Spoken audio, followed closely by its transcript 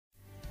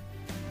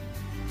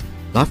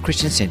Life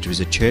Christian Centre is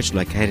a church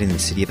located in the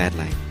city of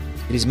Adelaide.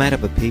 It is made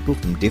up of people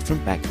from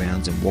different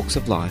backgrounds and walks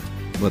of life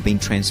who have been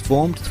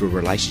transformed through a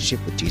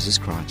relationship with Jesus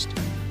Christ.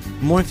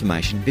 For more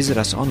information, visit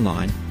us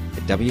online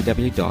at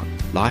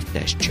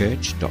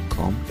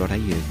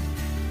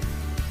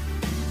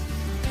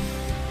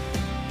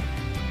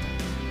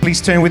www.life-church.com.au. Please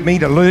turn with me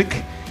to Luke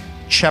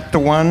chapter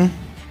 1,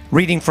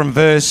 reading from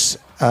verse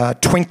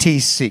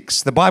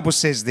 26. The Bible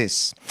says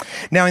this: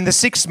 Now in the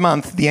 6th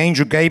month, the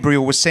angel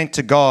Gabriel was sent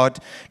to God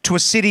to a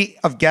city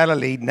of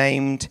Galilee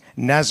named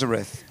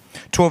Nazareth,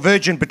 to a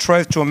virgin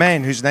betrothed to a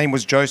man whose name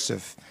was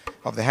Joseph,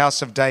 of the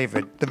house of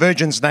David. The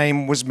virgin's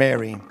name was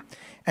Mary.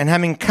 And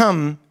having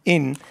come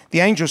in, the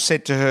angel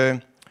said to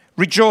her,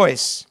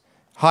 Rejoice,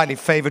 highly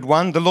favored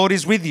one, the Lord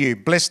is with you.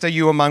 Blessed are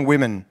you among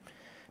women.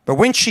 But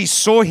when she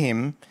saw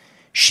him,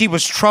 she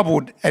was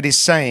troubled at his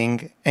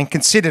saying and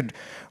considered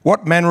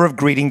what manner of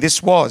greeting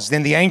this was.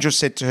 Then the angel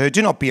said to her,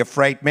 Do not be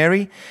afraid,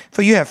 Mary,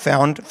 for you have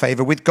found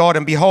favor with God.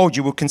 And behold,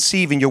 you will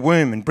conceive in your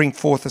womb and bring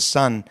forth a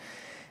son,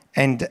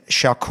 and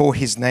shall call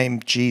his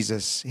name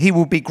Jesus. He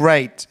will be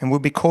great and will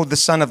be called the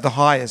Son of the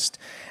Highest.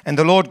 And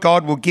the Lord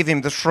God will give him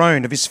the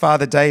throne of his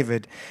father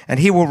David, and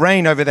he will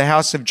reign over the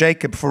house of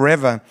Jacob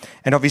forever,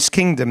 and of his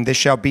kingdom there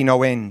shall be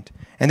no end.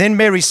 And then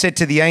Mary said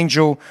to the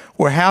angel,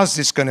 Well, how's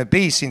this going to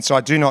be, since I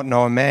do not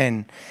know a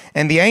man?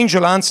 And the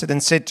angel answered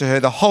and said to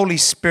her, The Holy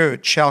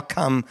Spirit shall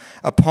come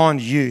upon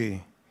you,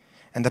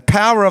 and the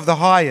power of the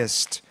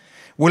Highest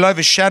will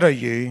overshadow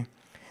you.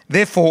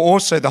 Therefore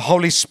also the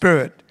Holy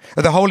Spirit,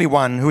 or the Holy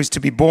One who is to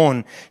be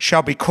born,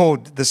 shall be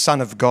called the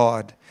Son of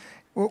God.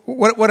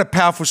 What a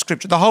powerful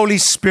scripture. The Holy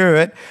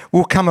Spirit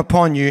will come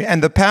upon you,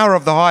 and the power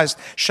of the Highest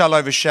shall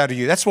overshadow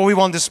you. That's what we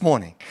want this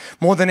morning.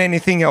 More than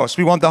anything else,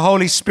 we want the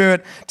Holy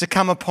Spirit to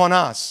come upon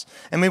us,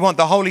 and we want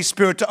the Holy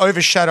Spirit to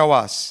overshadow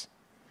us.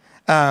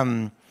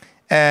 And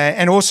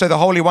also the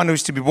Holy One who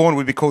is to be born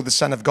will be called the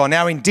Son of God.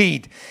 Now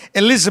indeed,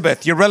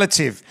 Elizabeth, your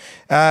relative,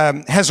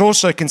 has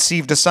also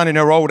conceived a son in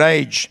her old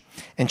age,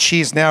 and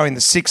she is now in the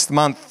 6th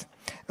month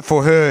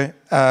for her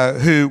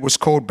who was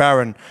called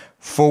barren.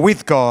 For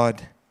with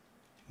God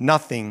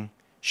nothing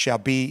shall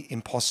be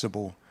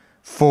impossible.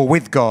 For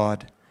with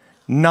God,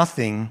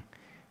 nothing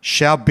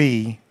shall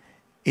be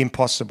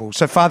impossible.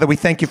 So, Father, we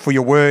thank you for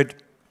your word.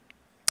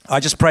 I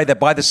just pray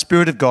that by the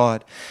Spirit of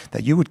God,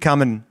 that you would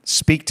come and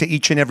speak to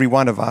each and every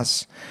one of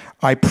us.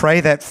 I pray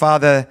that,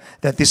 Father,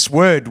 that this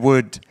word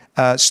would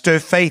stir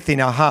faith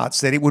in our hearts,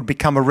 that it would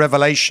become a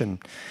revelation,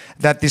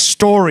 that this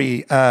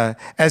story,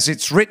 as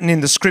it's written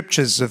in the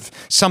scriptures of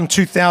some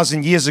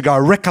 2,000 years ago,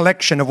 a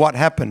recollection of what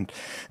happened,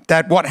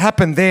 that what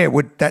happened there,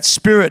 that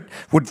Spirit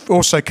would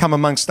also come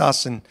amongst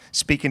us and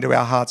speak into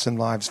our hearts and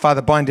lives.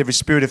 Father, bind every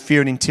spirit of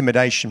fear and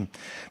intimidation.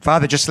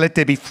 Father, just let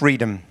there be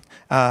freedom.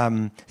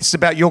 It's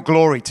about your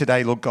glory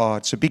today, Lord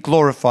God. So be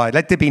glorified.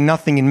 Let there be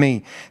nothing in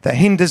me that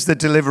hinders the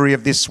delivery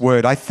of this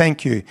word. I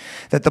thank you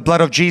that the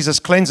blood of Jesus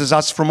cleanses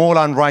us from all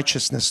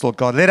unrighteousness, Lord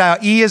God. Let our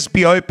ears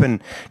be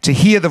open to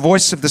hear the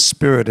voice of the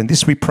Spirit. And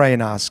this we pray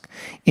and ask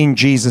in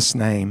Jesus'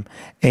 name.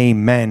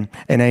 Amen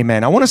and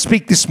amen. I want to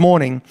speak this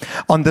morning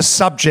on the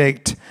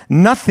subject,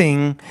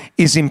 nothing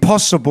is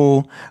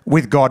impossible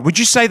with God. Would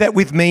you say that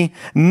with me?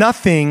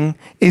 Nothing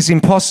is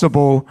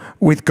impossible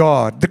with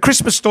God. The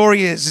Christmas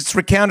story, as it's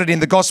recounted in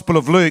the Gospel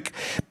of Luke,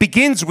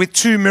 begins with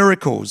 2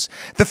 miracles.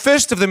 The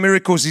first of the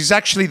miracles is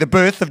actually the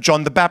birth of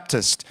John the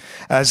Baptist.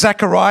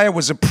 Zechariah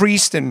was a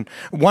priest, and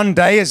one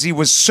day as he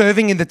was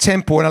serving in the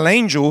temple, an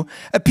angel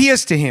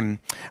appears to him.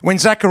 When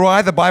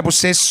Zechariah, the Bible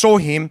says, saw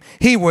him,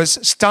 he was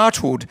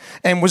startled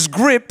and was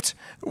gripped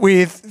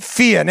with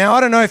fear. Now, I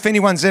don't know if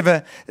anyone's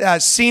ever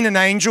seen an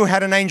angel,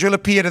 had an angel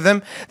appear to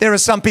them. There are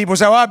some people who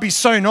say, I'd be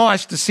so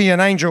nice to see an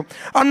angel.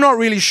 I'm not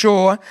really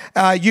sure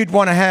you'd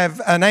want to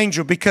have an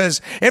angel, because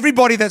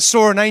everybody that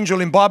saw an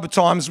angel in Bible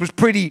times was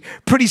pretty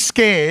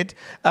scared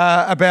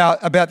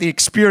about the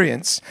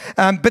experience.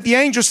 But the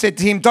angel said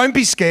to him, Don't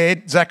be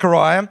scared,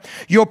 Zechariah.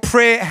 Your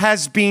prayer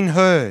has been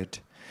heard.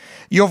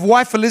 Your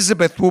wife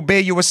Elizabeth will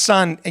bear you a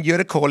son, and you're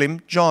to call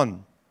him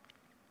John.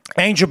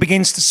 Angel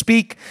begins to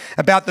speak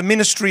about the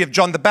ministry of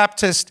John the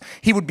Baptist.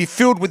 He would be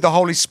filled with the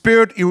Holy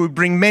Spirit. He would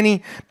bring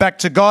many back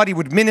to God. He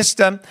would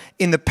minister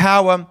in the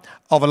power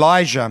of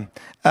Elijah.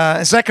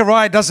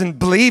 Zechariah doesn't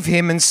believe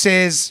him and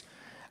says,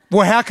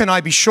 Well, how can I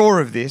be sure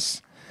of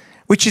this?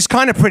 Which is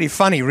kind of pretty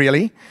funny,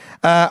 really.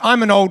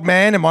 I'm an old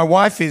man and my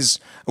wife is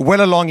well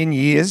along in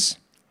years.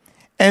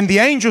 And the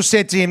angel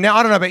said to him, now,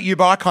 I don't know about you,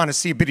 but I kind of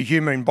see a bit of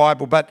humor in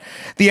Bible, but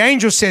the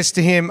angel says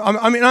to him,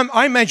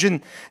 I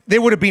imagine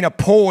there would have been a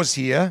pause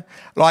here,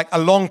 like a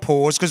long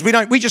pause, because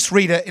we just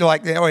read it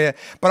like, oh yeah,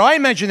 but I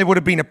imagine there would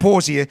have been a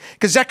pause here,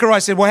 because Zechariah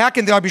said, well, how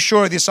can I be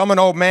sure of this? I'm an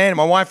old man, and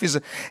my wife is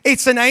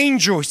it's an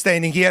angel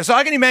standing here. So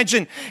I can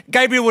imagine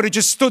Gabriel would have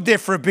just stood there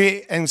for a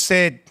bit and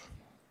said,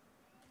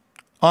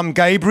 I'm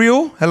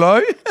Gabriel,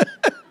 hello.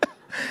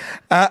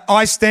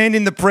 I stand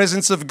in the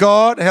presence of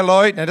God.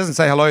 Hello. Now, it doesn't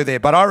say hello there,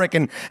 but I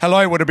reckon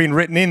hello would have been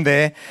written in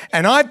there.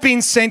 And I've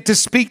been sent to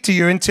speak to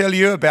you and tell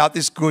you about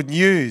this good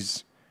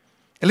news.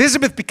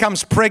 Elizabeth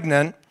becomes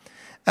pregnant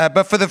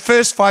But for the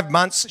first 5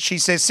 months, she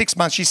says, 6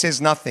 months, she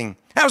says nothing.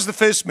 How was the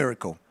first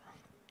miracle?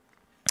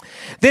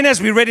 Then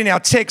as we read in our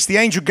text, the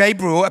angel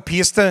Gabriel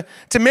appears to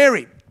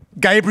Mary.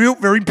 Gabriel,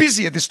 very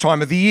busy at this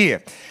time of the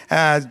year,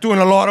 doing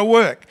a lot of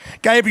work.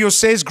 Gabriel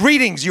says,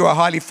 "Greetings, you are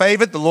highly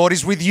favored, the Lord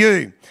is with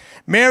you."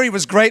 Mary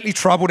was greatly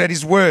troubled at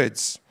his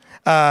words.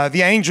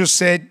 The angel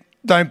said,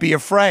 "Don't be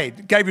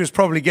afraid." Gabriel's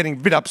probably getting a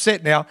bit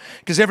upset now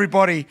because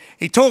everybody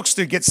he talks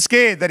to gets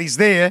scared that he's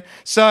there.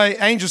 So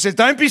angel says,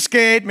 "Don't be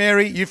scared,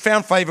 Mary, you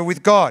found favor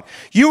with God.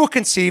 You will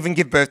conceive and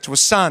give birth to a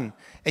son,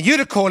 and you're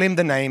to call him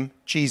the name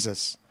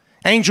Jesus."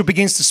 Angel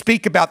begins to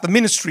speak about the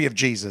ministry of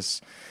Jesus.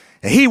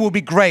 He will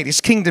be great. His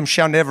kingdom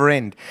shall never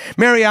end.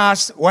 Mary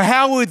asked, "Well,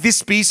 how would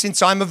this be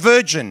since I'm a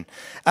virgin?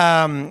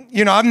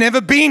 I've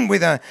never been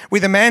with a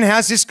man.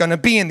 How's this going to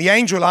be?" And the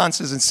angel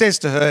answers and says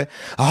to her,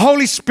 "A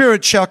Holy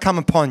Spirit shall come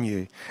upon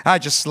you." I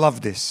just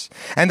love this.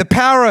 "And the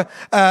power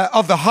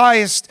of the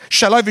highest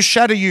shall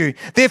overshadow you.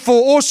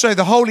 Therefore also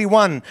the Holy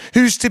One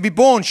who's to be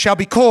born shall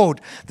be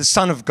called the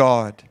Son of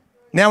God.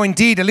 Now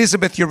indeed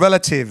Elizabeth, your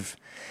relative,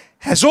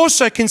 has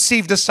also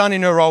conceived a son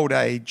in her old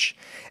age.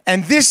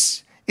 And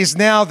this is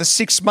now the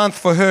 6th month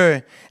for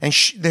her, and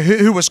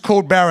who was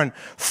called barren.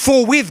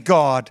 For with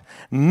God,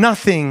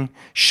 nothing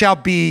shall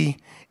be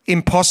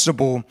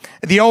impossible."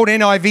 The old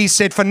NIV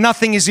said, "For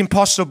nothing is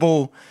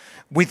impossible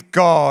with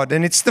God."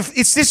 And it's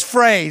this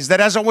phrase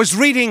that as I was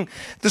reading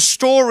the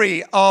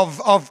story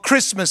of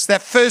Christmas,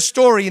 that first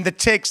story in the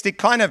text, it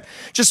kind of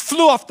just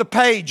flew off the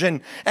page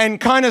and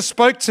kind of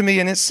spoke to me.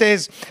 And it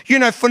says,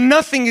 for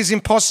nothing is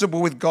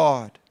impossible with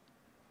God.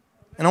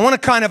 And I want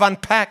to kind of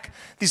unpack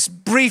this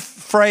brief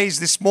phrase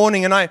this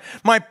morning. And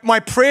my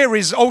prayer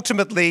is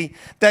ultimately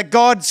that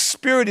God's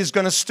Spirit is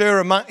going to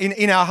stir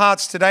in our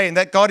hearts today, and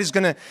that God is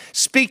going to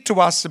speak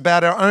to us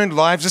about our own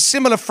lives. A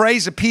similar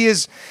phrase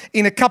appears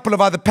in a couple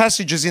of other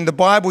passages in the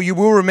Bible. You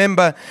will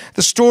remember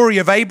the story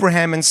of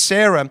Abraham and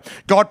Sarah.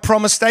 God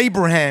promised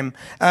Abraham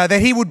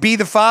that he would be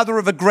the father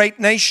of a great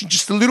nation.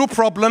 Just a little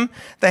problem,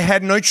 they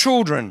had no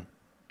children.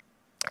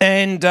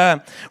 And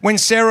when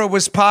Sarah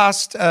was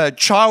past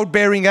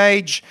childbearing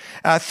age,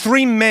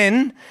 3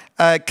 men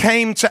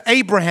came to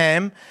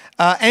Abraham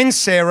and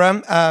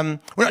Sarah.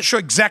 We're not sure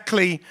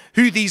exactly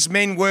who these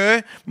men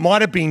were.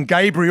 Might have been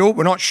Gabriel,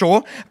 we're not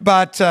sure.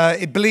 But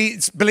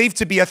it's believed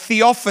to be a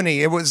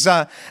theophany. It was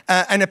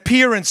an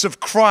appearance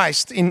of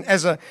Christ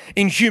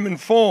in human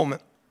form.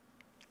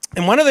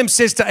 And one of them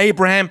says to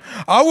Abraham,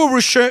 "I will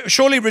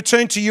surely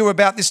return to you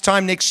about this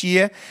time next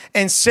year,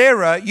 and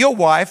Sarah, your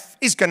wife,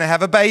 is going to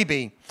have a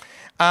baby."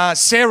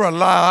 Sarah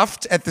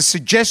laughed at the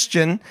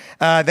suggestion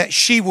that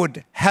she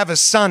would have a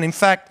son. In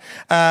fact,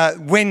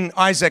 when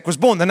Isaac was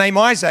born, the name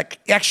Isaac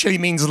actually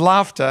means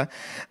laughter.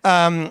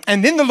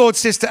 And then the Lord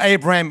says to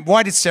Abraham,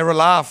 "Why did Sarah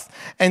laugh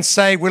and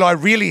say, 'Will I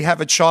really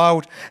have a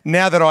child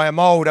now that I am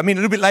old?'" I mean,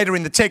 a little bit later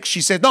in the text, she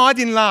said, "No, I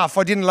didn't laugh.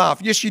 I didn't laugh."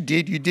 Yes, you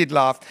did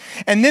laugh.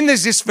 And then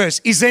there's this verse,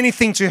 "Is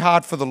anything too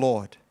hard for the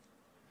Lord?"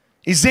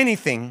 Is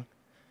anything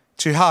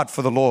too hard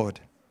for the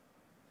Lord?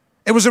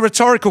 It was a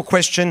rhetorical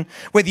question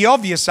where the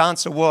obvious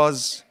answer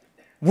was,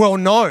 well,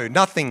 no,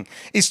 nothing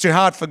is too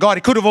hard for God.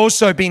 It could have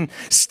also been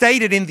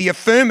stated in the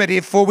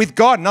affirmative, for with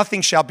God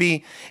nothing shall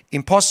be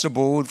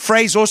impossible. The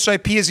phrase also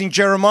appears in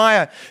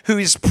Jeremiah, who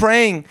is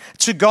praying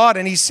to God,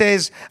 and he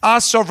says,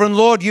 "Our sovereign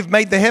Lord, you've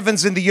made the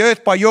heavens and the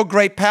earth by your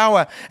great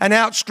power and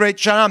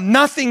outstretched arm.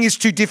 Nothing is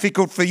too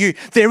difficult for you."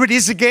 There it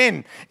is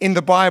again in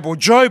the Bible.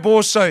 Job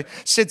also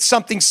said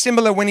something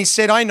similar when he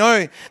said, "I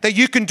know that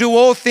you can do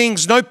all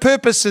things. No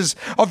purposes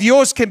of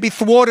yours can be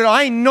thwarted.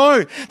 I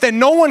know that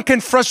no one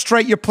can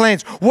frustrate your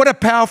plans." What a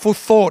powerful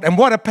thought, and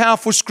what a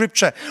powerful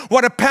scripture.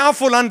 What a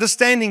powerful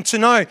understanding to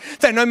know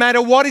that no matter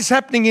what is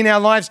happening in our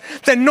lives,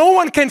 that no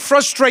one can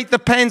frustrate the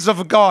plans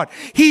of God.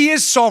 He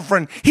is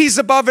sovereign. He's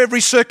above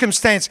every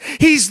circumstance.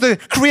 He's the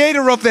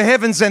creator of the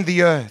heavens and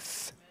the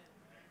earth.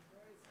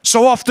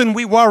 So often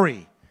we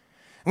worry.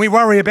 We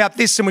worry about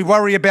this and we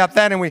worry about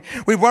that, and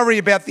we worry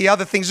about the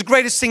other things. The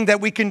greatest thing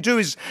that we can do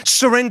is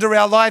surrender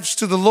our lives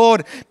to the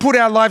Lord, put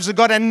our lives to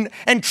God, and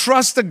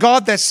trust a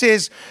God that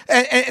says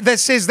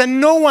that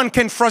no one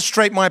can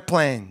frustrate my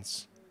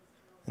plans.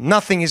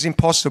 Nothing is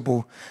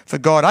impossible for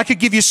God. I could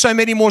give you so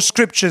many more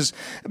scriptures,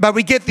 but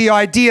we get the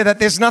idea that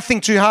there's nothing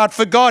too hard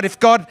for God. If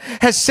God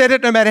has said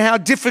it, no matter how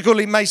difficult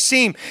it may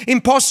seem,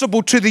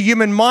 impossible to the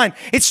human mind,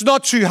 it's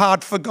not too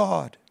hard for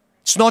God.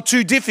 It's not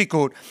too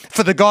difficult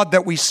for the God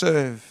that we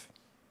serve.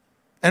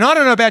 And I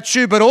don't know about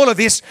you, but all of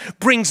this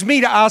brings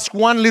me to ask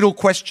one little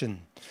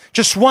question.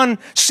 Just one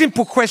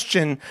simple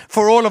question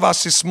for all of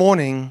us this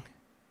morning.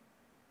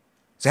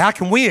 So how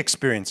can we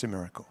experience a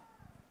miracle?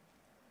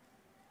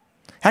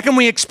 How can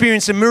we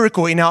experience a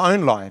miracle in our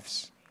own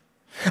lives?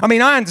 I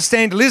mean, I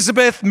understand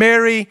Elizabeth,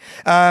 Mary,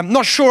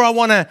 not sure I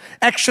want to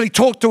actually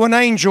talk to an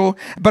angel,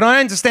 but I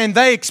understand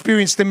they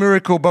experienced the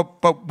miracle.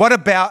 But what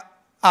about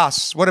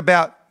us? What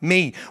about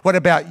me? What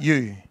about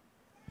you?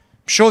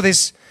 I'm sure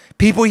there's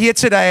people here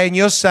today and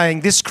you're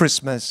saying, this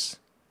Christmas,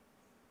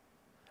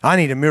 I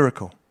need a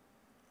miracle.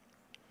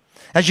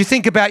 As you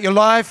think about your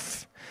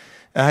life,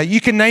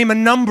 You can name a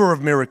number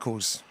of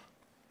miracles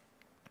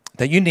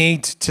that you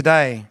need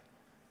today.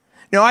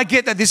 Now, I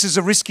get that this is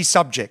a risky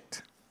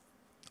subject.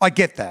 I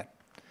get that.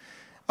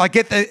 I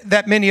get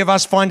that many of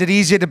us find it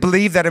easier to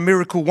believe that a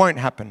miracle won't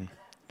happen.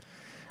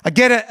 I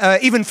get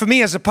it, even for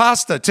me as a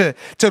pastor,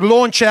 to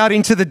launch out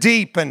into the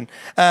deep. And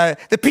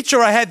the picture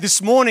I had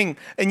this morning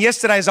and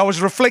yesterday as I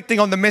was reflecting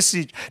on the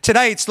message,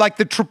 today it's like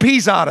the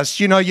trapeze artist.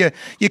 You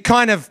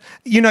kind of,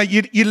 you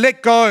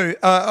let go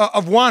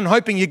of one,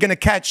 hoping you're going to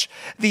catch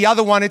the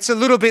other one. It's a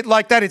little bit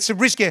like that. It's a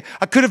risky.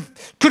 I could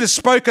have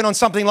spoken on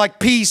something like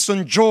peace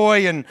and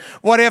joy and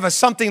whatever,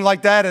 something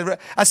like that,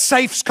 a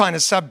safe kind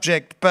of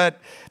subject. But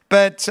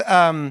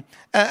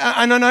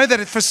and I know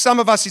that for some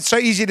of us, it's so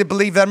easy to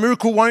believe that a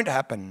miracle won't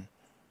happen.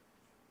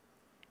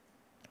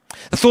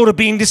 The thought of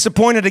being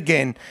disappointed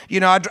again.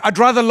 I'd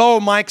rather lower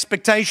my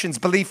expectations,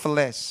 believe for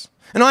less.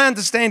 And I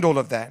understand all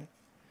of that.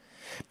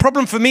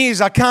 Problem for me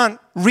is I can't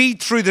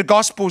read through the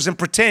Gospels and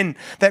pretend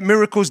that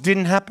miracles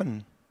didn't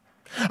happen.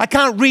 I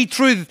can't read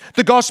through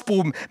the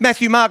Gospel,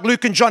 Matthew, Mark,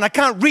 Luke, and John. I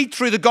can't read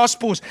through the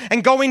Gospels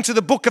and go into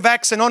the book of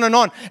Acts and on and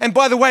on. And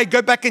by the way,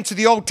 go back into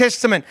the Old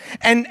Testament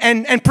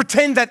and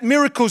pretend that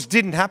miracles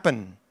didn't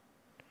happen.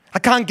 I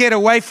can't get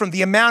away from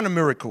the amount of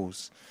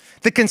miracles,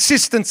 the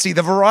consistency,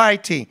 the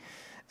variety.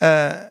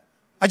 I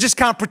just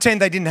can't pretend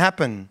they didn't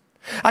happen.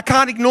 I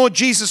can't ignore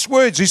Jesus'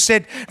 words who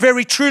said,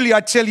 "Very truly I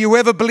tell you,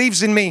 whoever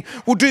believes in me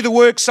will do the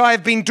works I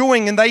have been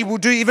doing, and they will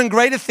do even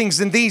greater things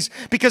than these,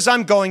 because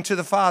I'm going to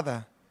the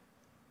Father."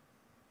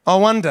 I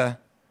wonder,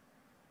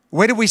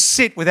 where do we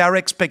sit with our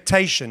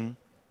expectation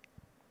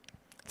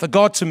for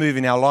God to move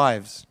in our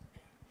lives?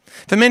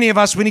 For many of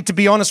us, we need to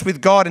be honest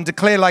with God and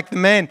declare, like the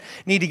man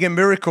needing a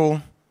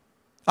miracle,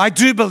 "I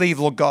do believe,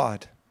 Lord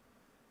God.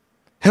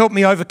 Help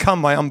me overcome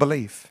my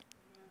unbelief.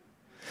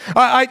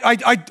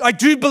 I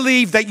do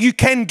believe that you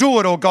can do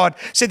it," oh God.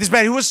 Said this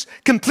man who was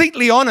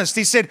completely honest.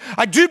 He said,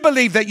 "I do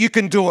believe that you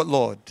can do it,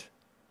 Lord.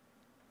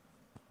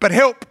 But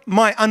help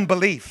my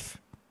unbelief.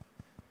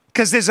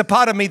 Because there's a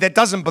part of me that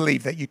doesn't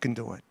believe that you can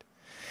do it."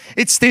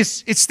 It's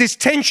this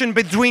tension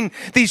between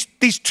these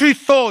two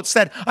thoughts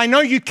that I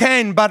know you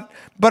can, but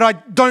I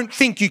don't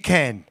think you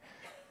can.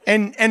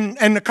 And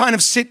kind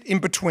of sit in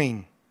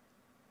between.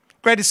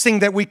 Greatest thing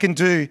that we can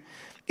do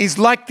is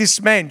like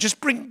this man, just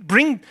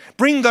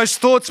bring those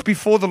thoughts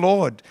before the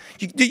Lord.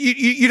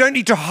 You don't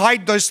need to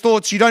hide those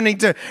thoughts. You don't need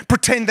to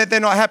pretend that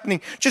they're not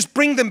happening. Just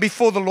bring them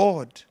before the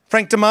Lord.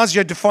 Frank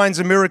Damasio defines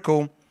a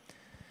miracle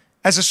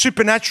as a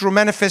supernatural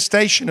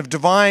manifestation of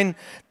divine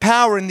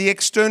power in the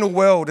external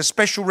world, a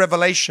special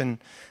revelation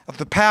of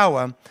the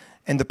power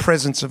and the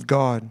presence of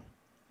God.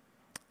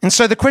 And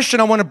so the question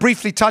I want to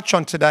briefly touch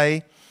on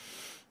today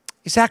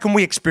is, how can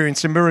we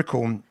experience a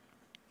miracle?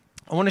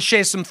 I want to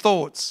share some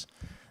thoughts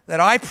that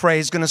I pray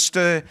is going to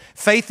stir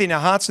faith in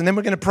our hearts, and then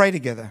we're going to pray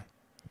together.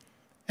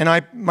 And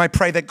I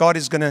pray that God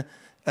is going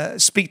to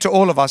speak to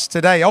all of us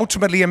today.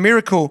 Ultimately, a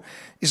miracle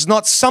is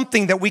not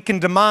something that we can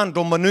demand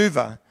or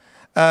maneuver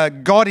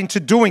God into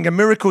doing. A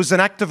miracle is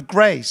an act of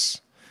grace.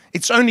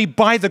 It's only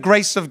by the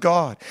grace of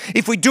God.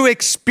 If we do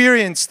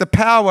experience the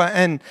power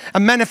and a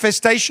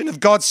manifestation of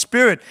God's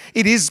Spirit,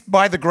 it is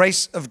by the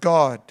grace of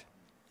God.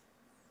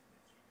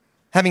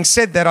 Having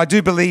said that, I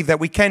do believe that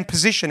we can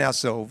position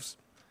ourselves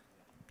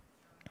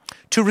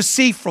to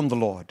receive from the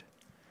Lord.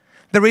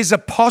 There is a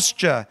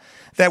posture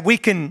that we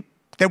can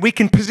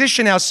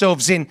position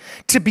ourselves in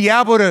to be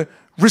able to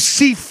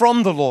receive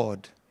from the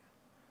Lord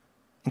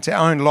into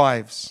our own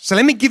lives. So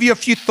let me give you a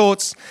few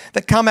thoughts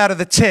that come out of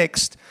the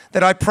text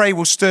that I pray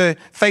will stir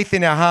faith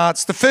in our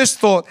hearts. The first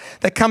thought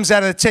that comes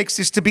out of the text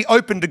is to be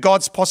open to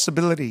God's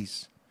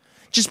possibilities.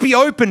 Just be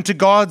open to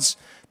God's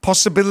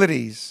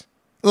possibilities.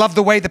 Love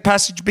the way the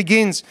passage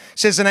begins. It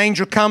says an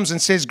angel comes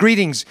and says,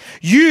 "Greetings,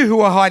 you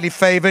who are highly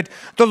favored.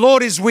 The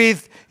Lord is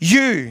with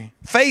you."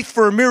 Faith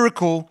for a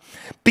miracle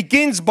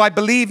begins by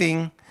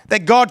believing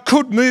that God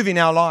could move in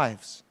our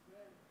lives.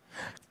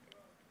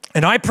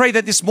 And I pray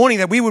that this morning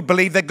that we would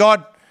believe that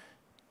God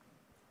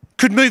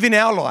could move in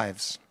our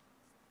lives.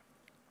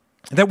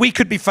 That we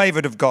could be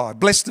favored of God,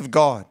 blessed of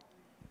God.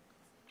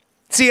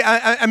 See,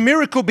 a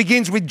miracle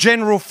begins with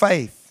general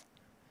faith.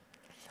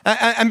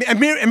 A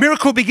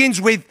miracle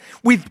begins with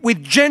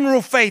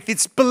general faith.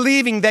 It's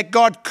believing that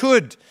God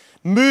could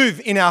move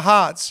in our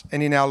hearts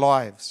and in our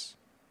lives.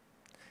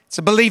 It's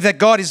a belief that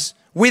God is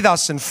with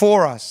us and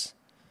for us.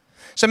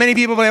 So many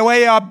people say, "Well,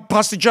 yeah,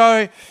 Pastor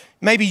Joe,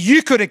 maybe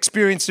you could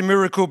experience a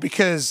miracle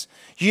because,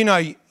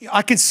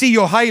 I can see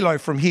your halo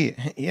from here,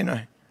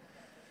 if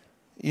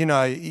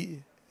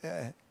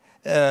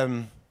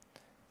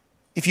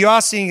you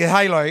are seeing a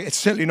halo, it's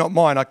certainly not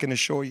mine, I can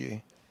assure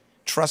you.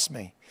 Trust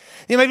me."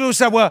 Maybe people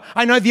say, "Well,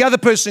 I know the other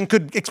person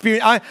could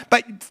experience,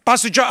 but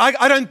Pastor Joe,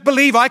 I don't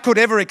believe I could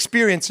ever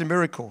experience a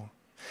miracle."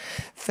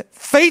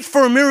 Faith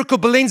for a miracle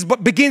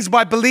begins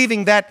by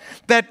believing that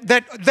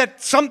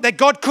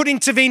God could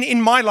intervene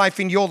in my life,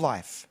 in your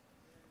life.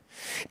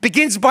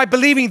 Begins by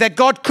believing that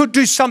God could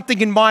do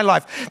something in my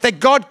life, that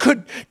God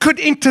could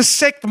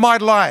intersect my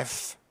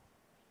life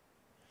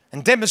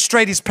and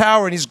demonstrate His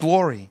power and His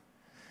glory.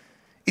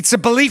 It's a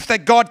belief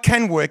that God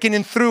can work in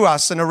and through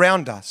us and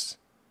around us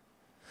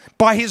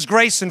by His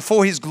grace and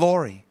for His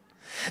glory.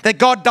 That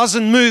God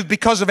doesn't move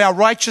because of our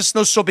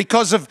righteousness or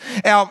because of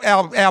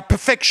our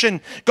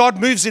perfection. God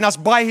moves in us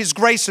by His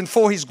grace and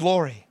for His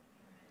glory.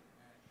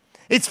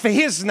 It's for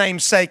His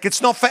name's sake.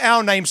 It's not for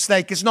our name's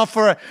sake. It's not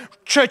for a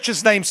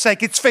church's name's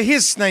sake. It's for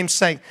His name's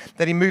sake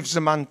that He moves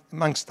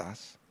amongst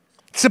us.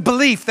 It's a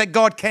belief that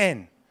God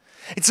can.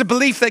 It's a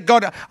belief that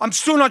God, I'm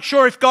still not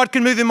sure if God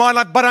can move in my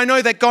life, but I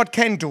know that God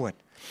can do it.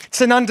 It's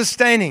an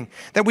understanding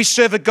that we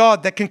serve a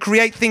God that can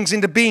create things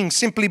into being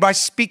simply by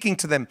speaking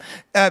to them,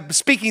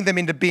 speaking them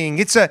into being.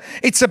 It's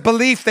a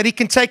belief that He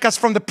can take us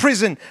from the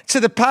prison to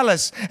the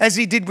palace as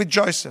He did with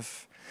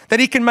Joseph. That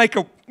He can make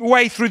a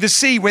way through the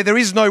sea where there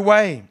is no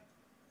way,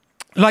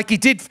 like He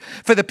did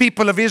for the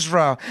people of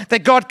Israel.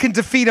 That God can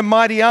defeat a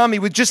mighty army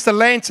with just a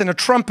lantern, a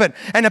trumpet,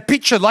 and a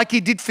pitcher like He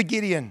did for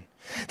Gideon.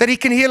 That He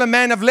can heal a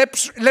man of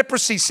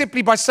leprosy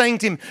simply by saying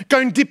to him, go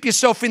and dip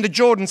yourself in the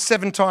Jordan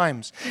 7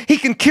 times. He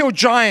can kill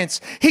giants.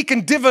 He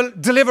can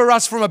deliver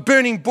us from a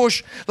burning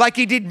bush like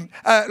He did,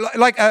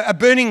 like a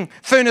burning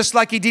furnace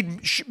like He did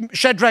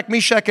Shadrach,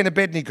 Meshach, and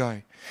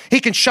Abednego. He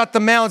can shut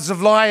the mouths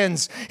of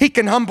lions. He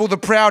can humble the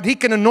proud. He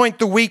can anoint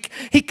the weak.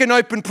 He can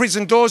open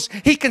prison doors.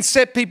 He can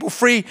set people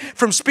free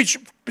from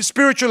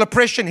spiritual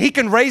oppression. He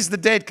can raise the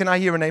dead. Can I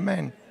hear an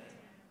amen?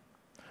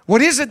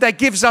 What is it that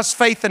gives us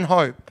faith and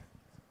hope?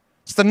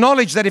 It's the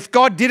knowledge that if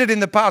God did it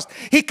in the past,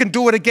 He can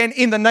do it again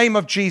in the name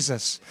of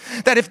Jesus.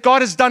 That if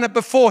God has done it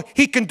before,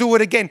 He can do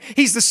it again.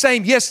 He's the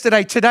same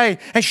yesterday, today,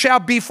 and shall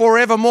be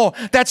forevermore.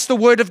 That's the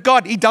word of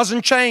God. He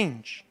doesn't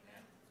change.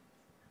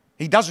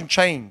 He doesn't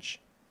change.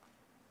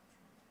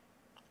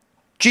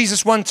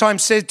 Jesus one time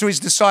said to His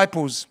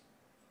disciples,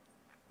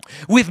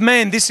 with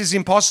man this is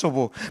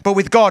impossible, but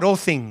with God all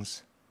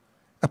things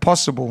are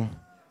possible.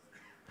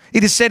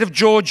 It is said of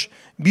George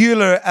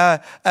Mueller,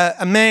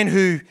 a man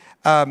who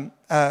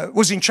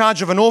was in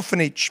charge of an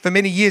orphanage for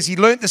many years. He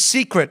learnt the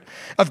secret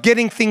of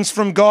getting things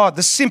from God,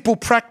 the simple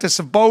practice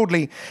of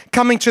boldly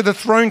coming to the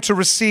throne to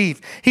receive.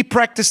 He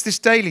practiced this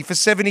daily for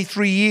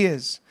 73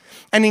 years.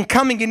 And in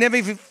coming, he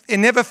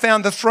never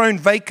found the throne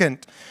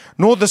vacant,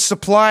 nor the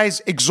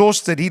supplies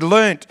exhausted. He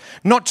learnt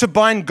not to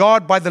bind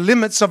God by the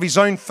limits of his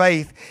own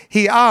faith.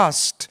 He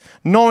asked,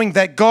 knowing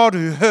that God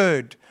who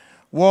heard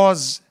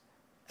was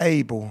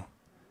able.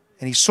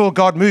 And he saw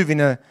God move in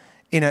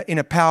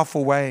a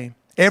powerful way.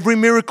 Every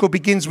miracle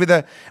begins with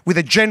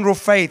a general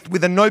faith,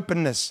 with an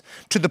openness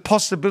to the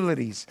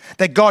possibilities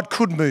that God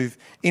could move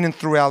in and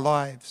through our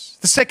lives.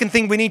 The second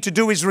thing we need to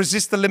do is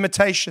resist the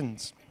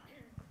limitations.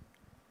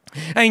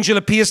 Angel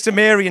appears to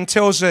Mary and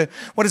tells her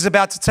what is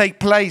about to take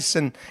place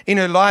in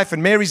her life.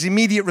 And Mary's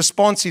immediate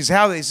response is,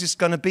 how is this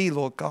going to be,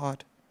 Lord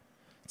God?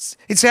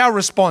 It's our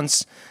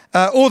response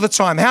all the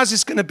time. How's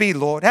this going to be,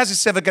 Lord? How's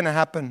this ever going to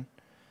happen?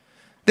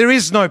 There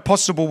is no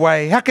possible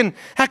way. How can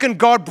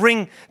God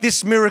bring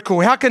this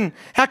miracle? How can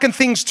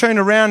things turn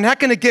around? How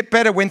can it get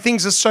better when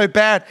things are so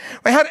bad?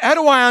 How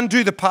do I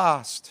undo the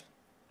past?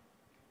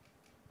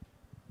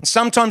 And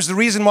sometimes the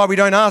reason why we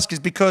don't ask is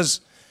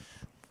because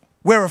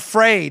we're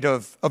afraid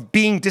of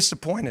being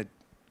disappointed.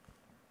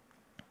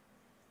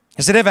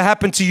 Has it ever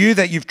happened to you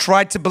that you've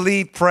tried to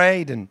believe,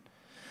 prayed, and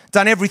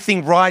done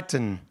everything right,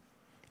 and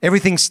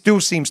everything still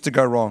seems to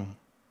go wrong?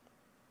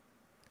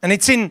 And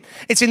it's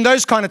in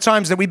those kind of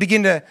times that we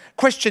begin to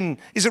question,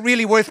 is it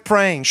really worth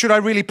praying? Should I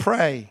really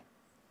pray?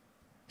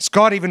 Is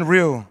God even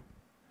real?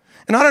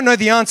 And I don't know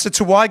the answer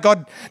to why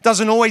God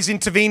doesn't always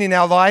intervene in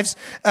our lives.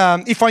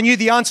 If I knew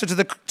the answer to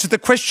the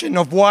question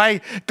of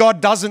why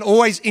God doesn't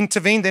always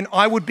intervene, then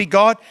I would be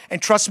God.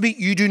 And trust me,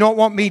 you do not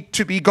want me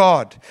to be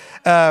God.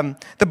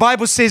 The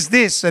Bible says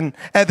this, and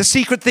the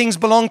secret things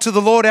belong to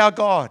the Lord our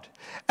God.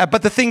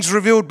 But the things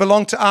revealed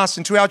belong to us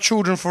and to our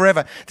children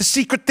forever. The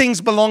secret things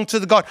belong to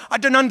the God. I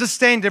don't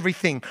understand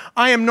everything.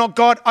 I am not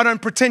God. I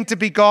don't pretend to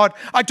be God.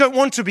 I don't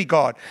want to be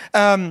God.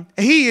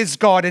 He is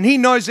God and He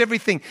knows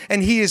everything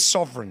and He is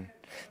sovereign.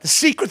 The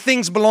secret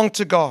things belong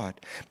to God.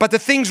 But the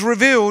things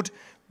revealed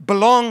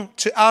belong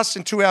to us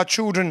and to our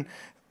children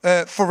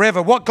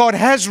forever. What God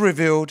has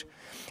revealed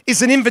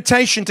is an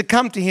invitation to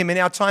come to Him in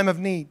our time of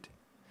need.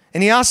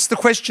 And He asks the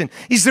question,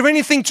 is there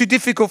anything too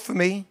difficult for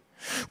me?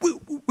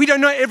 We don't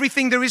know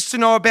everything there is to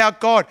know about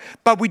God,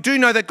 but we do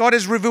know that God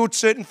has revealed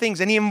certain things,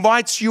 and He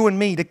invites you and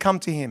me to come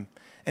to Him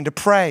and to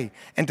pray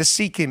and to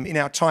seek Him in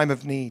our time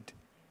of need.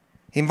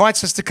 He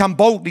invites us to come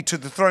boldly to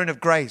the throne of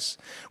grace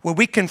where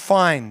we can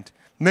find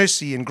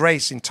mercy and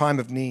grace in time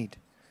of need.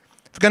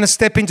 If we're going to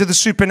step into the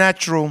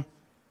supernatural,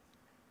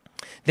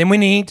 then we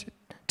need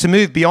to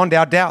move beyond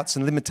our doubts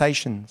and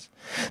limitations.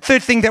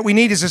 Third thing that we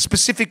need is a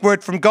specific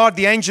word from God.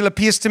 The angel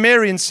appears to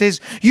Mary and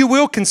says, you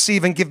will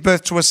conceive and give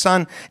birth to a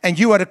son, and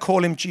you are to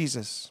call him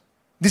Jesus.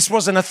 This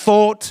wasn't a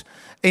thought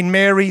in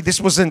Mary.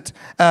 This wasn't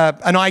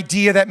an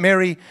idea that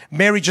Mary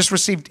just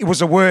received. It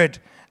was a word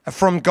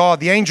from God.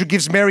 The angel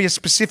gives Mary a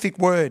specific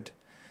word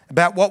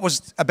about what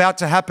was about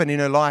to happen in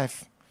her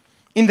life.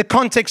 In the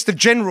context of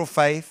general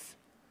faith,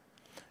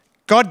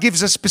 God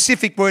gives a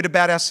specific word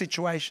about our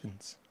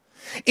situations.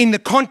 in the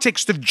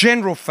context of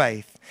general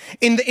faith,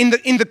 in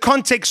the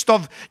context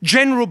of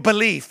general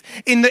belief,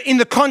 in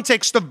the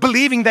context of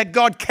believing that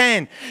God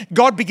can,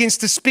 God begins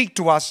to speak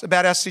to us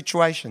about our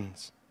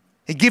situations.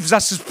 He gives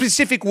us a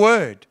specific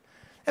word.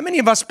 How many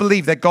of us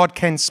believe that God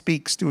can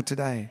speak still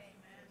today?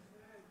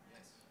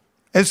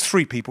 There's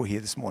 3 people here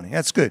this morning.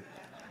 That's good.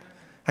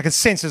 I can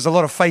sense there's a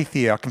lot of faith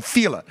here. I can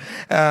feel it.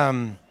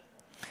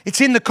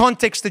 It's in the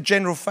context of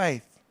general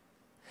faith.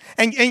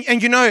 And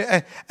you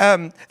know,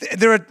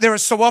 there are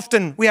so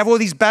often, we have all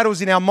these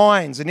battles in our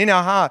minds and in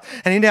our heart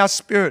and in our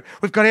spirit.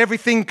 We've got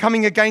everything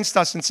coming against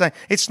us and saying,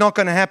 it's not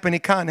going to happen,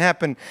 it can't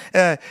happen,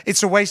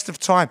 it's a waste of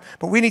time.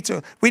 But we need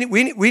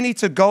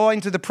to go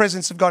into the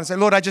presence of God and say,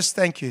 Lord, I just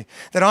thank you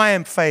that I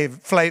am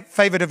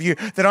favored of you,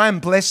 that I am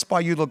blessed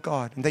by you, Lord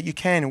God, and that you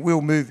can and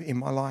will move in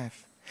my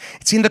life.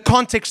 It's in the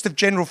context of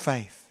general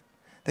faith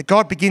that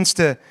God begins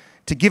to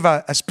give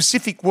a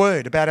specific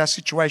word about our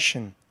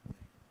situation.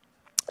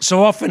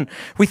 So often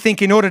we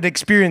think in order to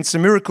experience a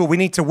miracle, we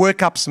need to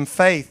work up some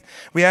faith.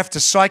 We have to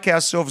psych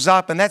ourselves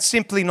up, and that's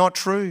simply not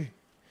true.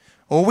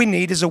 All we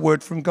need is a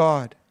word from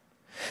God.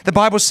 The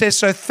Bible says,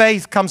 so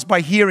faith comes by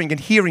hearing, and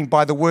hearing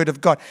by the word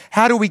of God.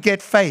 How do we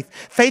get faith?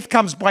 Faith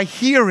comes by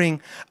hearing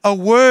a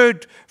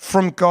word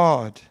from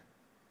God.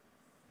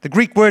 The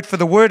Greek word for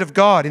the word of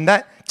God in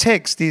that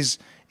text is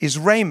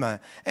rhema.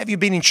 Have you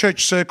been in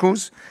church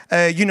circles?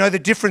 You know the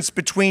difference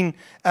between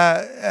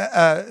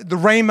the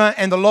rhema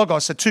and the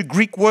logos are 2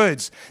 Greek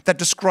words that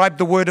describe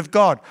the word of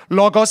God.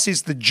 Logos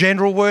is the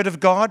general word of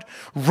God.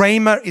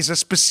 Rhema is a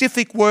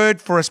specific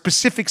word for a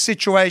specific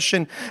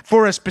situation,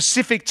 for a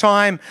specific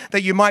time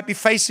that you might be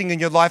facing in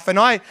your life. And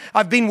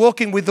I've been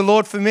walking with the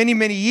Lord for many,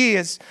 many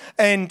years,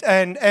 and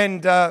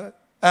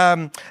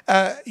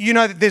you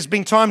know, there's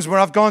been times where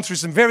I've gone through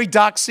some very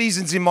dark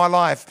seasons in my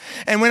life.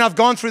 And when I've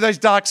gone through those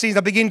dark seasons,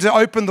 I begin to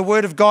open the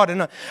Word of God.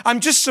 And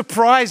I'm just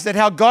surprised at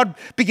how God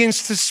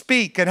begins to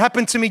speak. It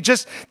happened to me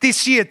just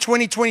this year,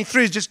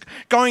 2023, just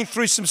going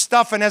through some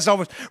stuff. And as I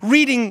was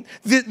reading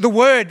the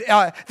Word,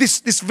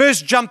 this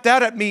verse jumped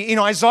out at me in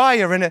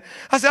Isaiah. And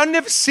I said, I've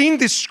never seen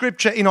this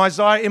scripture in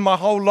Isaiah in my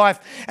whole life.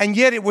 And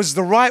yet it was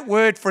the right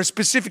word for a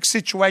specific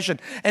situation.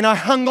 And I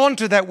hung on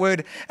to that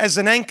word as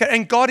an anchor.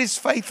 And God is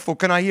faithful.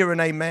 Can I hear an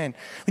amen?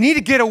 We need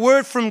to get a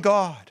word from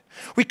God.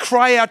 We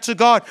cry out to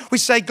God. We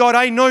say, God,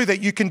 I know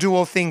that you can do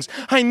all things.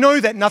 I know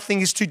that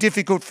nothing is too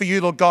difficult for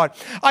you, Lord God.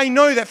 I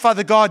know that,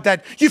 Father God,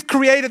 that you've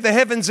created the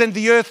heavens and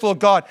the earth, Lord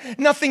God.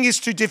 Nothing is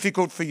too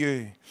difficult for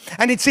you.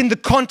 And it's in the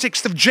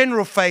context of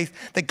general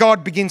faith that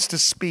God begins to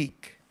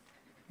speak.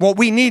 What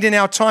we need in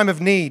our time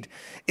of need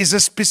is a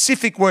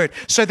specific word.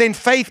 So then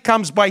faith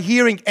comes by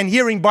hearing, and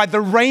hearing by the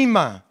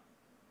rhema.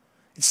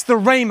 It's the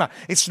rhema.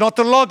 It's not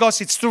the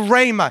logos, it's the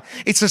rhema.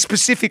 It's a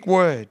specific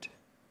word.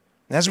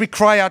 And as we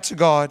cry out to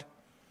God,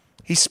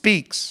 He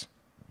speaks.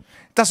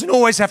 It doesn't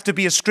always have to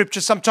be a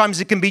scripture.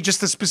 Sometimes it can be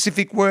just a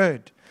specific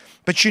word.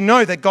 But you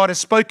know that God has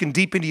spoken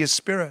deep into your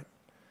spirit.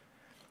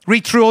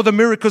 Read through all the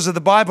miracles of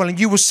the Bible and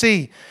you will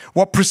see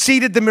what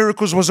preceded the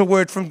miracles was a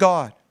word from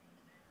God.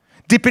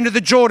 Dip into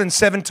the Jordan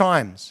 7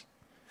 times.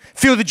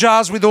 Fill the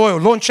jars with oil.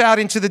 Launch out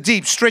into the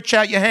deep. Stretch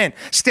out your hand.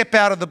 Step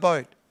out of the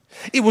boat.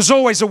 It was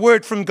always a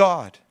word from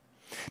God.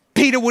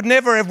 Peter would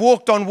never have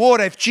walked on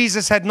water if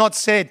Jesus had not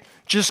said,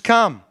 just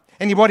come.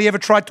 Anybody ever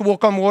tried to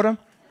walk on water?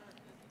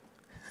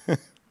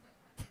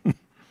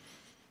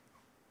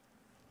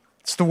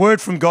 It's the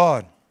word from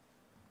God.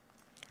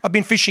 I've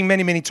been fishing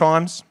many, many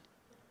times.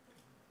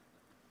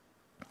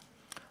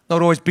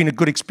 Not always been a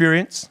good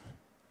experience.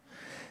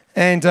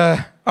 And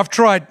I've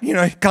tried,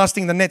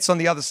 casting the nets on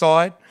the other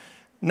side.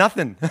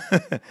 Nothing.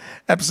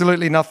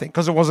 Absolutely nothing,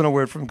 because it wasn't a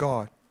word from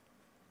God.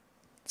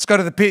 Let's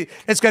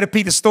go to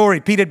Peter's story.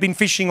 Peter had been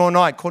fishing all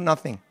night, caught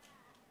nothing.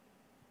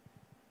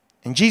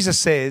 And Jesus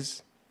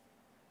says,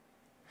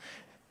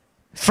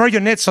 throw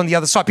your nets on the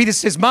other side. Peter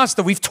says,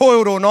 Master, we've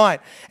toiled all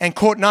night and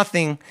caught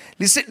nothing.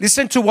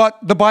 Listen to what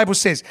the Bible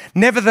says.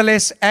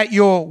 Nevertheless, at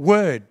your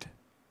word,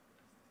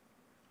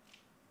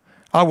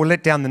 I will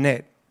let down the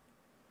net.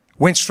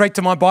 Went straight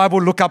to my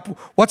Bible, look up,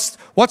 what's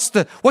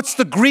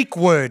the Greek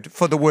word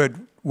for the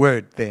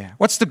word there?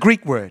 What's the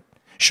Greek word?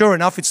 Sure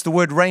enough, it's the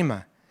word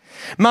rhema.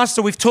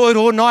 Master, we've toiled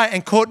all night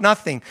and caught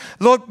nothing.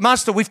 Lord,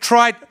 Master, we've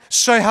tried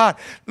so hard.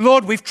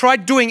 Lord, we've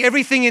tried doing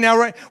everything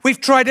we've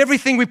tried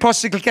everything we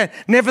possibly can.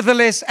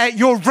 Nevertheless, at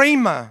your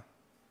rhema, I'm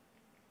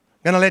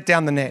going to let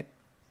down the net.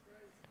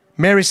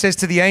 Mary says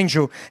to the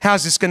angel,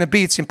 how's this going to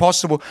be? It's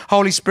impossible.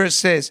 Holy Spirit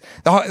says,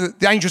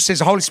 the angel says,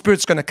 the Holy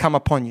Spirit's going to come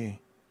upon you.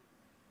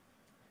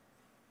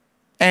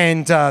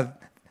 And the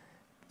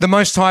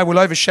Most High will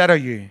overshadow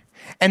you.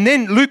 And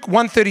then Luke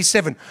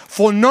 1:37,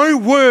 for no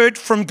word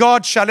from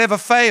God shall ever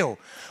fail.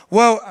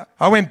 Well,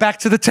 I went back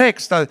to the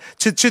text,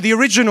 to the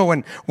original,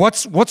 and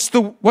what's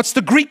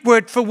the Greek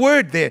word for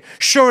word there?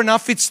 Sure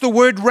enough, it's the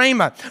word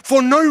rhema.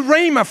 For no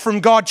rhema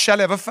from God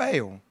shall ever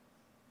fail.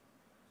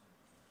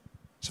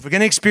 So if we're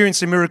going to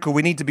experience a miracle,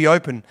 we need to be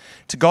open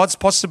to God's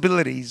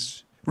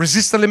possibilities,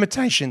 resist the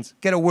limitations,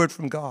 get a word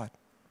from God.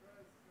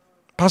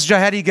 Pastor Joe,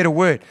 how do you get a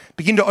word?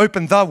 Begin to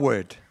open the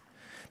word.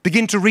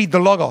 Begin to read the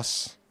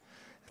Logos.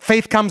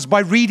 Faith comes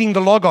by reading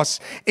the Logos.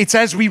 It's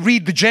as we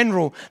read the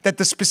general that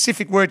the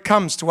specific word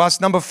comes to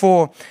us. Number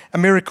 4, a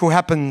miracle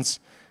happens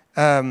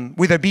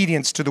with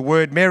obedience to the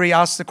word. Mary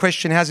asks the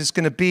question, how's this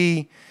going to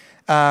be?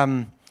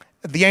 The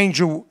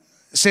angel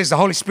says the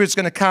Holy Spirit's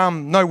going to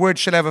come. No word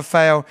shall ever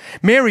fail.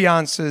 Mary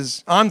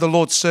answers, I'm the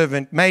Lord's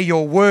servant. May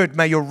your word,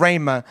 may your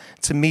rhema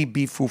to me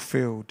be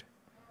fulfilled.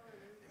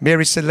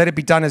 Mary said, let it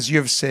be done as you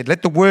have said.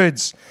 Let the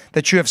words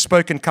that you have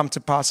spoken come to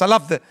pass. I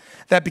love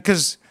that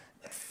because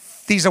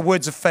these are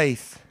words of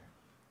faith.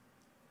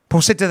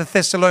 Paul said to the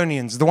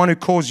Thessalonians, the one who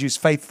calls you is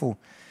faithful,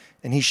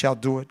 and he shall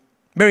do it.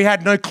 Mary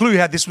had no clue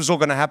how this was all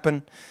going to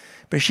happen.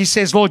 But she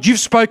says, Lord, you've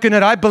spoken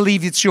it. I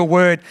believe it's your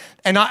word.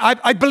 And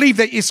I believe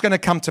that it's going to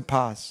come to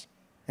pass.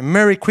 And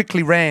Mary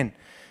quickly ran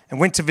and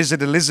went to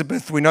visit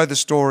Elizabeth. We know the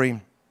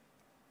story.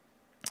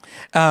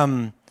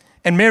 And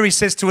Mary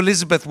says to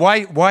Elizabeth,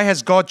 why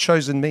has God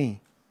chosen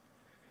me?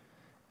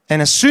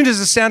 And as soon as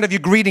the sound of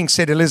your greeting,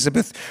 said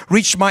Elizabeth,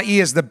 reached my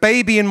ears, the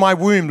baby in my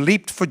womb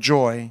leaped for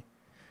joy.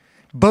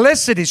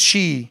 Blessed is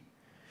she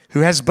who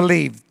has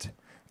believed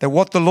that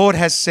what the Lord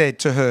has said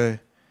to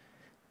her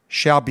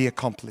shall be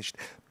accomplished.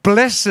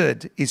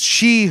 Blessed is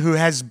she who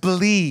has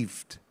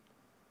believed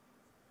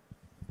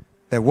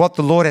that what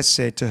the Lord has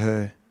said to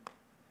her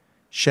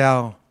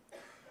shall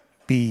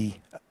be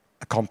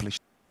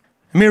accomplished.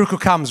 A miracle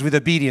comes with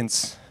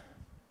obedience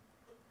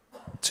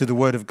to the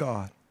word of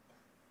God.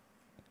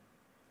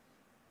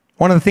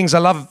 One of the things I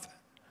love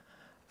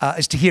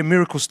is to hear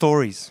miracle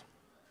stories.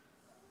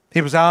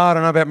 People say, I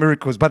don't know about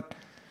miracles, but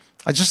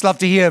I just love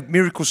to hear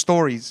miracle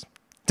stories,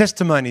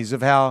 testimonies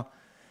of how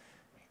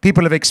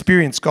people have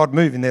experienced God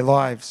move in their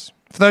lives.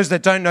 For those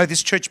that don't know,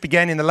 this church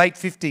began in the late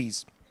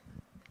 50s.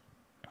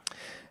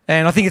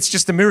 And I think it's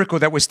just a miracle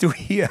that we're still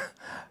here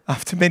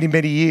after many,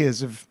 many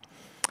years of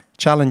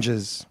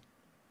challenges.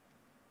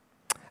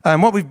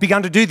 And what we've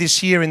begun to do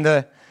this year in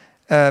the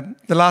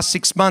last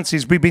 6 months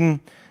is we've been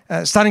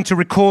starting to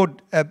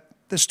record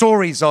the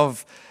stories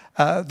of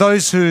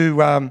those who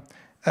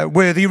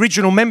were the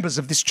original members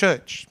of this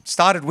church.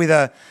 Started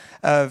with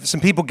some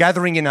people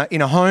gathering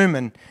in a home,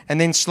 and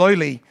then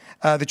slowly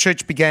the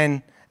church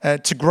began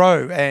to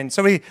grow. And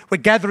so we're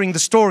gathering the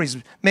stories.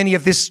 Many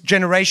of this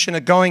generation are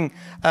going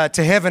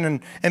to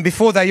heaven, and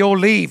before they all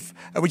leave,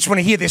 we just want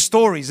to hear their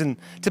stories and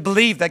to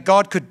believe that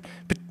God could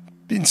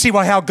and see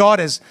how God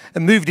has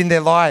moved in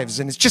their lives.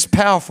 And it's just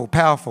powerful,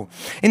 powerful.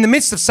 In the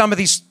midst of some of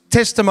these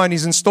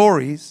testimonies and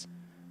stories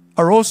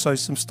are also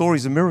some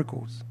stories of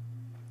miracles.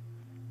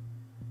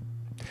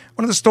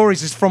 One of the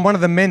stories is from one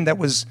of the men that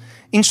was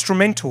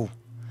instrumental,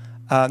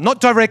 not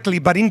directly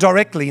but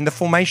indirectly, in the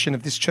formation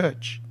of this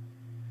church.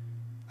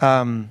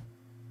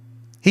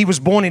 He was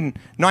born in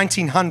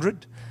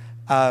 1900,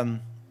 in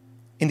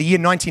the year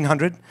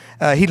 1900.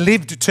 He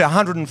lived to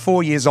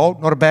 104 years old.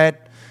 Not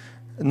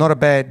a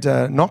bad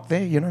knock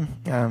there, you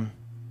know.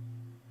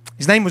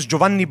 His name was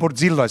Giovanni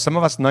Borzillo. Some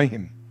of us know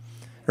him,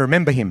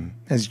 remember him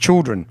as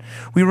children.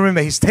 We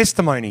remember his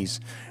testimonies.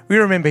 We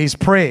remember his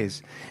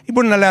prayers. He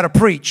wasn't allowed to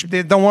preach.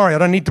 Don't worry, I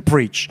don't need to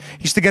preach.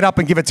 He used to get up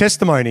and give a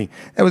testimony.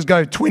 That was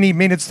go 20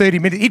 minutes, 30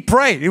 minutes. He'd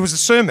pray. It was a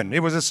sermon.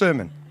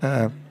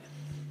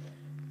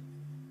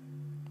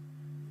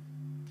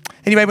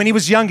 Anyway, when he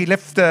was young, he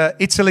left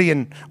Italy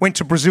and went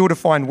to Brazil to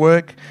find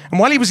work. And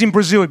while he was in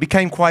Brazil, he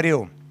became quite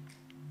ill.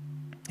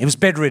 He was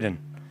bedridden.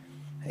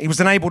 He was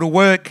unable to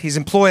work. His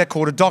employer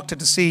called a doctor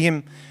to see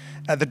him.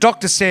 The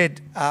doctor said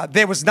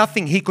there was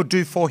nothing he could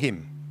do for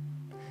him,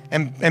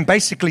 and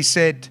basically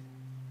said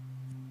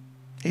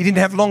he didn't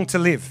have long to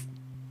live,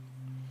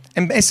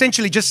 and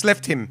essentially just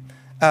left him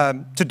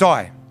to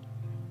die.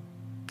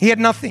 He had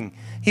nothing.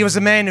 He was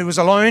a man who was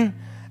alone,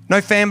 no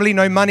family,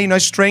 no money, no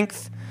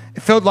strength.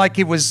 It felt like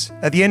it was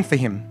at the end for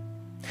him.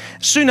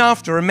 Soon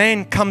after, a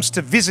man comes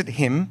to visit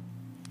him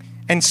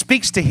and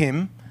speaks to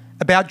him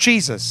about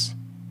Jesus.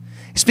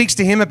 He speaks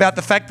to him about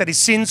the fact that his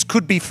sins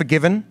could be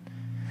forgiven.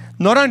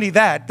 Not only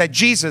that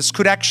Jesus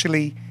could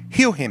actually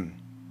heal him.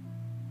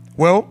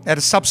 Well, at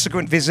a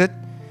subsequent visit,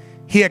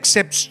 he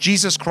accepts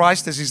Jesus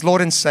Christ as his Lord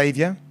and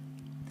Savior.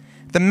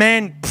 The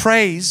man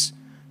prays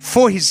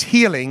for his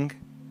healing,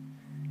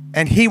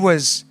 and he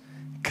was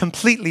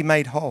completely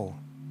made whole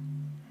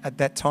at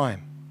that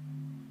time.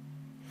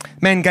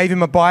 Man gave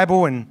him a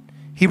Bible, and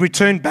he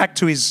returned back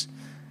to his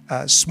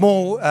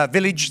small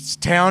village,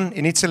 town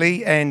in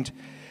Italy, and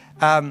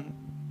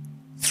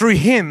through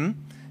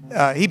him,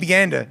 he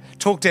began to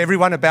talk to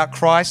everyone about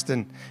Christ,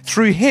 and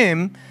through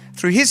him,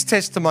 through his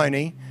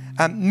testimony,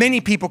 many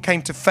people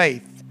came to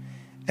faith.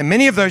 And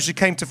many of those who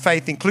came to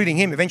faith, including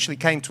him, eventually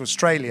came to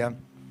Australia,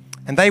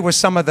 and they were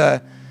some of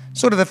the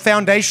sort of the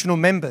foundational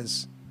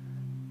members,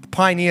 the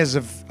pioneers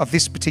of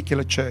this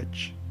particular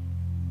church.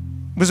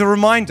 It was a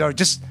reminder. I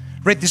just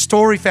read this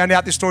story, found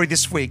out this story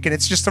this week, and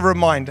it's just a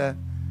reminder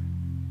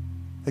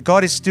that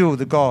God is still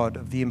the God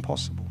of the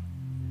impossible.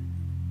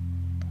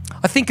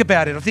 I think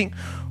about it. I think,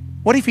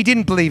 what if he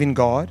didn't believe in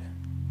God?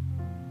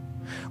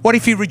 What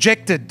if he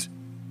rejected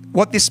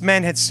what this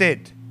man had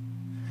said?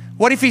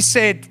 What if he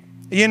said,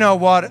 You know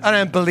what? I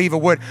don't believe a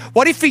word.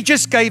 What if he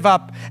just gave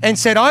up and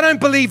said, I don't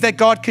believe that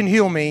God can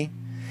heal me,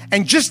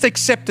 and just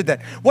accepted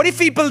that? What if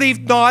he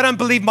believed, no, I don't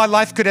believe my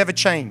life could ever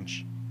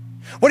change?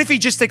 What if he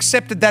just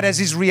accepted that as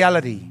his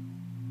reality?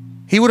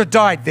 He would have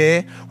died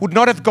there, would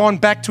not have gone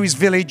back to his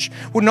village,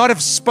 would not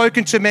have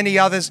spoken to many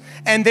others.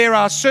 And there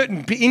are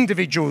certain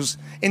individuals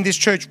in this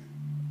church,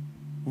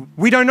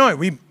 we don't know.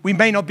 We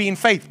may not be in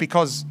faith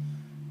because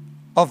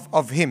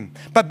of him.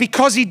 But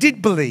because he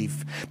did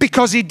believe,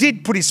 because he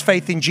did put his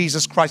faith in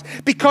Jesus Christ,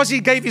 because he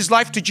gave his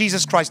life to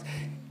Jesus Christ,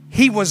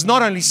 he was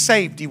not only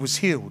saved, he was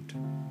healed.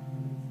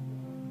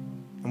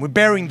 And we're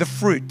bearing the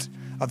fruit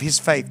of his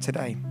faith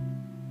today.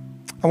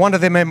 I wonder,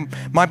 there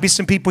might be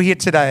some people here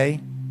today,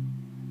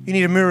 you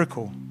need a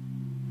miracle.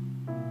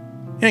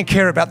 You don't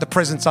care about the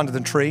presents under the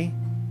tree.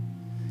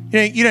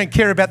 You don't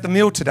care about the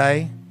meal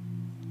today.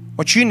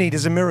 What you need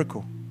is a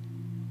miracle.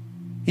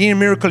 You need a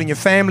miracle in your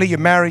family, your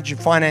marriage, your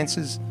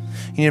finances.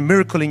 You need a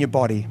miracle in your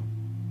body.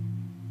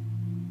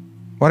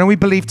 Why don't we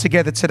believe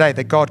together today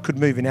that God could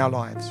move in our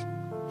lives?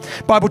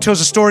 The Bible tells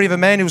a story of a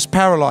man who was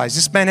paralyzed.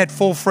 This man had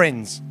 4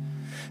 friends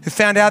who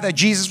found out that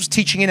Jesus was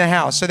teaching in a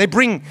house. So they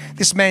bring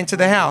this man to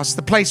the house.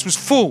 The place was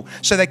full,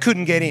 so they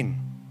couldn't get in.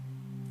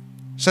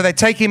 So they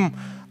take him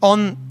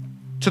on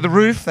to the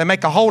roof. They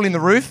make a hole in the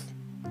roof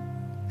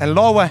and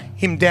lower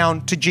him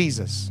down to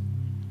Jesus.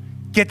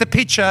 Get the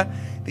picture.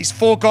 These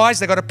 4 guys,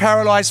 they got a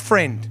paralyzed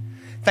friend.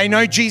 They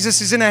know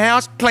Jesus is in a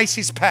house, place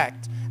is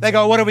packed. They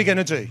go, what are we going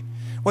to do?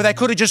 Well, they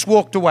could have just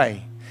walked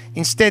away.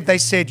 Instead, they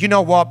said, you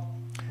know what?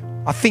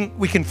 I think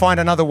we can find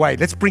another way.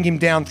 Let's bring him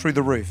down through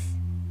the roof.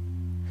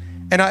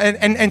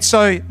 And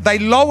so they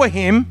lower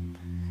him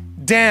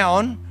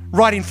down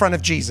right in front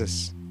of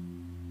Jesus.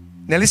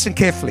 Now listen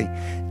carefully.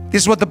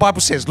 This is what the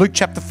Bible says, Luke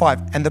chapter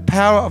 5. And the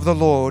power of the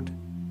Lord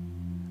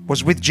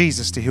was with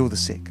Jesus to heal the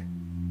sick.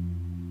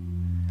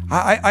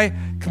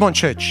 Come on,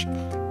 church.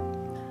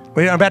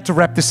 We're about to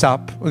wrap this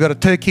up. We've got a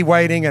turkey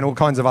waiting and all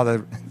kinds of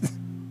other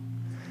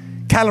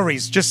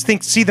calories. Just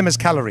see them as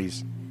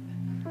calories.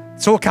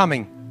 It's all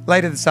coming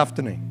later this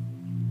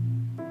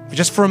afternoon. But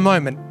just for a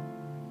moment,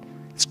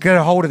 let's get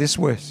a hold of this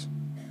verse.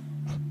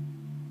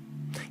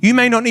 You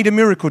may not need a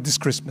miracle this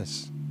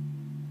Christmas.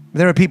 But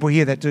there are people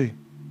here that do.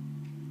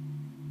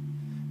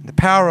 The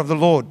power of the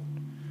Lord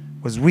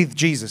was with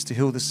Jesus to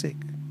heal the sick.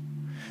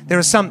 There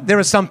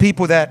are some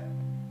people that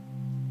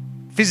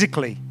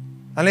physically,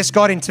 unless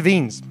God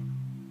intervenes,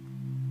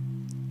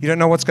 you don't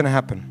know what's going to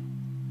happen.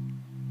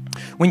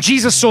 When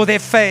Jesus saw their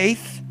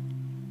faith,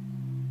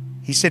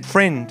 he said,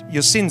 friend,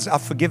 your sins are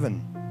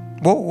forgiven.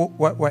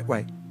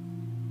 Wait.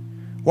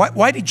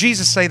 Why did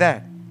Jesus say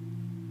that?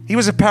 He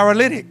was a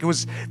paralytic. It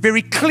was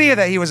very clear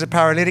that he was a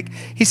paralytic.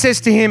 He says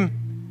to him,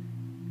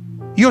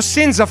 your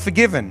sins are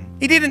forgiven.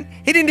 He didn't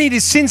need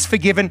his sins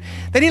forgiven.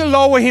 They didn't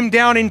lower him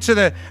down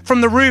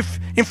from the roof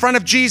in front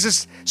of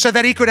Jesus so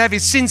that he could have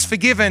his sins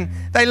forgiven.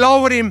 They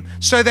lowered him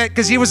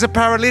because he was a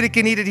paralytic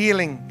and needed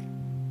healing.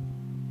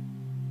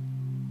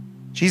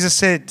 Jesus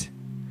said,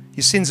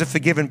 your sins are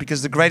forgiven,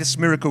 because the greatest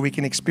miracle we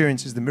can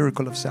experience is the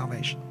miracle of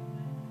salvation.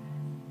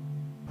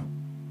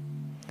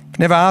 If you've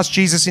never asked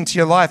Jesus into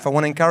your life, I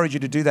want to encourage you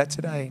to do that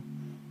today.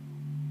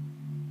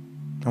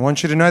 I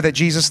want you to know that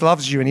Jesus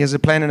loves you and he has a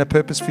plan and a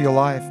purpose for your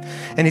life.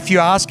 And if you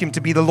ask him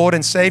to be the Lord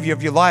and Savior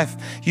of your life,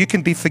 you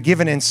can be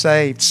forgiven and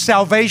saved.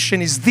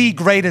 Salvation is the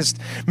greatest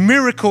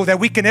miracle that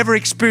we can ever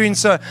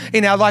experience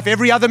in our life.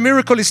 Every other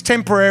miracle is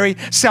temporary.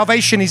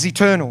 Salvation is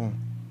eternal.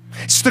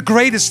 It's the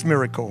greatest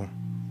miracle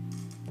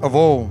of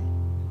all.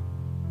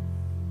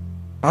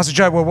 Pastor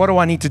Joe, well, what do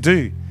I need to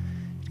do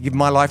to give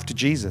my life to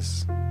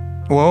Jesus?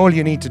 Well, all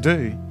you need to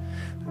do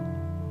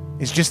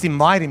is just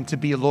invite him to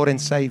be your Lord and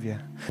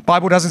Savior. The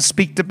Bible doesn't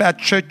speak about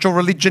church or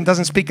religion,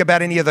 doesn't speak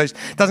about any of those.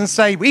 It doesn't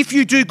say, if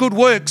you do good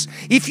works,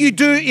 if you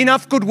do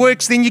enough good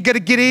works, then you got to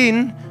get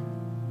in.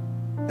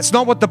 That's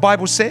not what the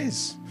Bible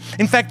says.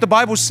 In fact, the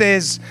Bible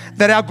says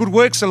that our good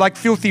works are like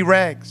filthy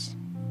rags.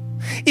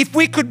 If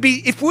we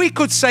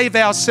could save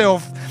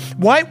ourselves,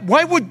 why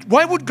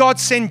would God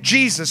send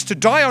Jesus to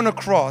die on a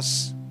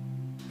cross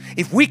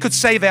if we could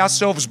save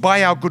ourselves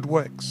by our good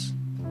works?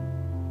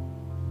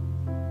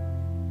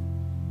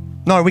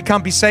 No, we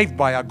can't be saved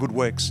by our good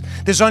works.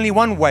 There's only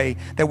one way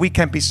that we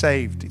can be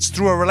saved. It's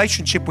through a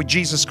relationship with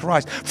Jesus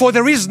Christ. For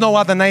there is no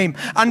other name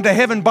under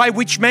heaven by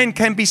which man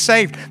can be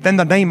saved than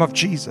the name of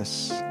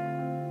Jesus.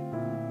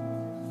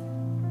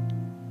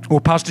 Well,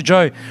 Pastor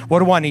Joe, what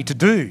do I need to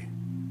do?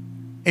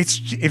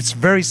 It's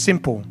very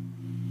simple.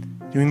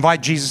 You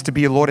invite Jesus to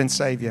be your Lord and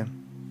Savior.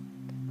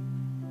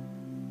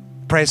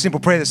 Pray a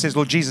simple prayer that says,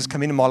 Lord Jesus,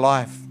 come into my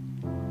life.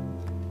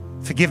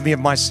 Forgive me of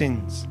my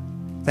sins.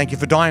 Thank you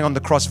for dying on the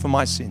cross for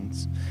my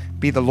sins.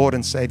 Be the Lord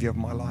and Savior of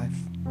my life.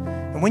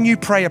 And when you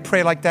pray a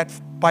prayer like that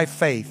by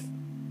faith,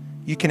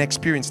 you can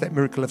experience that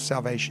miracle of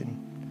salvation.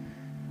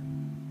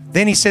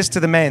 Then Jesus says to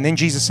the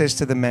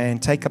man,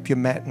 take up your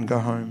mat and go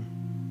home.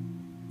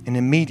 And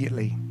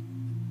immediately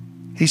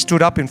he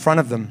stood up in front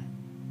of them,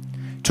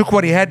 took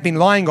what he had been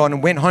lying on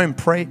and went home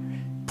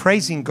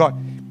praising God.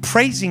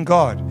 Praising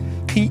God.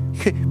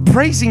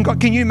 praising God.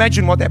 Can you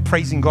imagine what that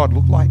praising God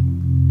looked like?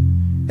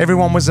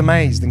 Everyone was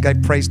amazed and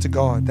gave praise to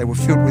God. They were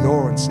filled with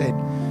awe and said,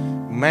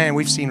 man,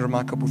 we've seen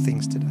remarkable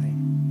things today.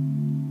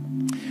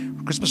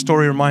 The Christmas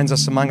story reminds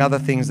us, among other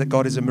things, that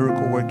God is a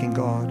miracle working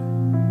God.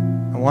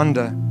 I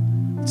wonder,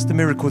 what's the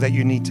miracle that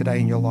you need today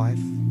in your life?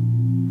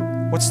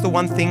 What's the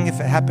one thing, if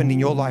it happened in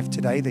your life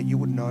today, that you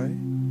would know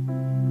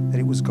that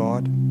it was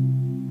God?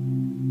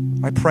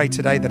 I pray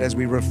today that as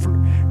we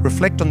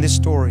reflect on this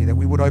story, that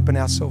we would open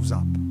ourselves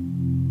up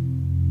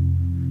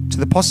to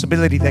the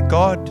possibility that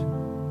God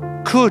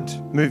could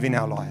move in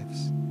our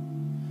lives,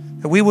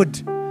 that we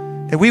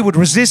would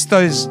resist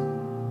those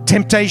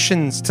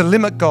temptations to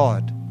limit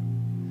God,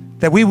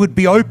 that we would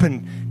be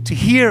open to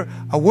hear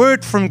a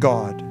word from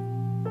God,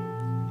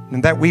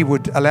 and that we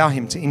would allow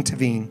Him to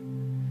intervene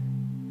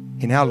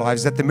in our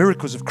lives, that the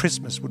miracles of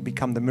Christmas would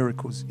become the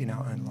miracles in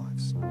our own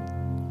lives.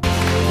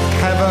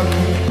 Have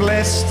a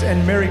blessed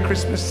and Merry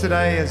Christmas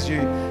today as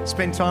you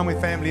spend time with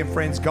family and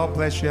friends. God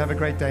bless you. Have a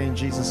great day in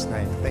Jesus'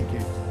 name. Thank you.